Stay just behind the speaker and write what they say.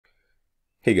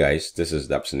Hey guys, this is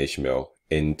Dabson Ishmael.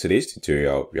 In today's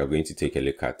tutorial, we are going to take a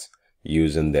look at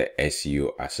using the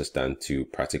SEO Assistant tool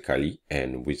practically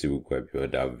and WYSIWYG Web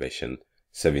Builder version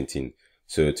 17.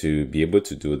 So to be able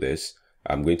to do this,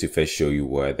 I'm going to first show you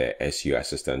where the SEO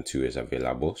Assistant tool is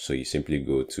available. So you simply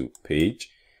go to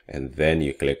page and then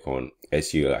you click on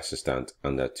SEO Assistant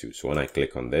under tool. So when I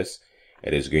click on this,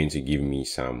 it is going to give me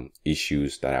some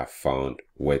issues that I found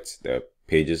with the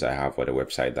pages I have or the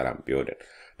website that I'm building.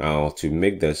 Now, to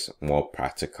make this more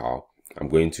practical, I'm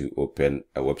going to open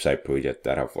a website project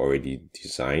that I've already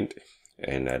designed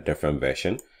in a different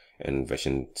version, in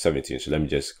version 17. So let me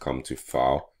just come to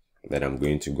File. Then I'm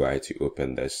going to go ahead to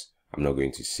open this. I'm not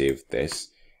going to save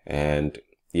this. And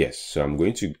yes, so I'm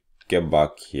going to get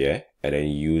back here and then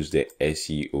use the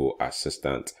SEO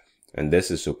Assistant. And this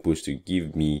is supposed to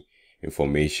give me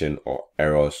information or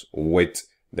errors with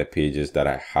the pages that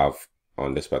I have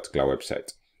on this particular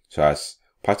website. So as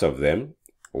part of them,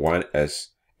 one is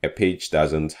a page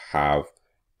doesn't have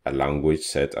a language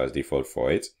set as default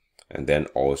for it, and then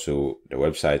also the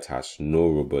website has no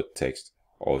robot text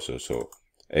also. So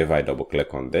if I double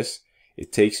click on this,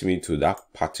 it takes me to that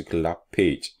particular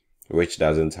page which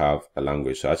doesn't have a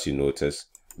language. So as you notice,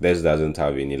 this doesn't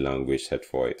have any language set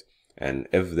for it. And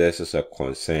if this is a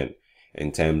concern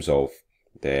in terms of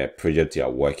the project you are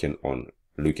working on,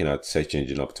 looking at search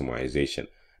engine optimization,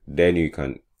 then you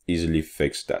can easily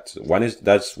fix that.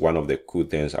 That's one of the cool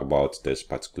things about this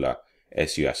particular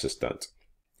SEO Assistant.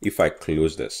 If I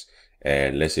close this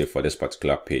and let's say for this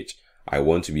particular page, I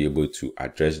want to be able to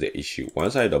address the issue.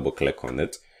 Once I double click on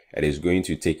it, it is going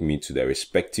to take me to the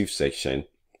respective section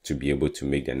to be able to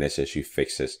make the necessary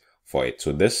fixes for it.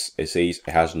 So this, it says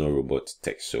it has no robot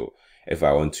text. So if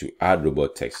I want to add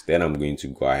robot text, then I'm going to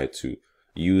go ahead to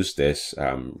use this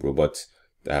robot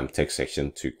text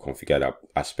section to configure that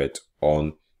aspect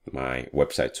on my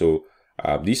website. So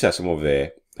these are some of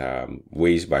the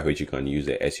ways by which you can use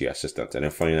the SEO Assistant. And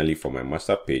then finally, for my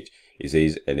master page, it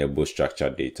says enable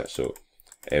structured data. So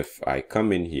if I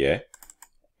come in here,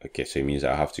 okay, so it means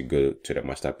I have to go to the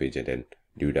master page and then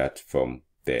do that from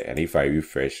there. And if I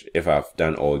refresh, if I've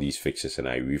done all these fixes and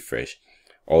I refresh,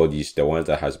 all these, the ones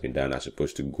that has been done are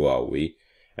supposed to go away,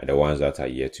 and the ones that are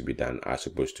yet to be done are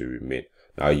supposed to remain.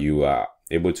 Now you are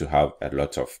able to have a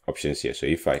lot of options here. So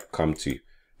if I come to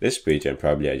this page and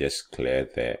probably I just clear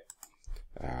the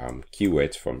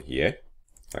keywords from here,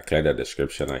 I clear the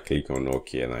description, I click on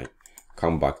OK, and I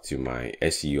come back to my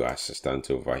SEO Assistant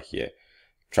over here,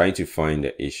 trying to find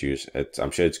the issues.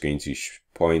 I'm sure it's going to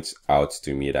point out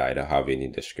to me that I don't have any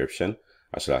description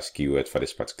as well as keywords for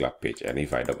this particular page. And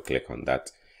if I double click on that,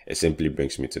 it simply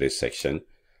brings me to this section.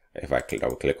 If I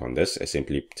double click on this, it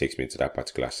simply takes me to that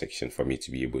particular section for me to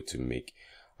be able to make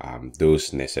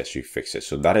those necessary fixes.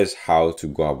 So that is how to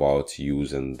go about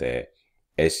using the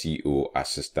SEO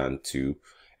Assistant 2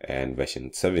 and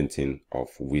version 17 of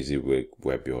WYSIWYG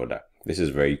Web Builder. This is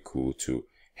very cool to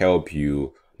help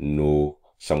you know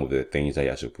some of the things that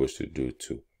you're supposed to do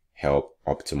to help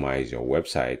optimize your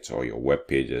websites or your web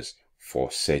pages for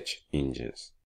search engines.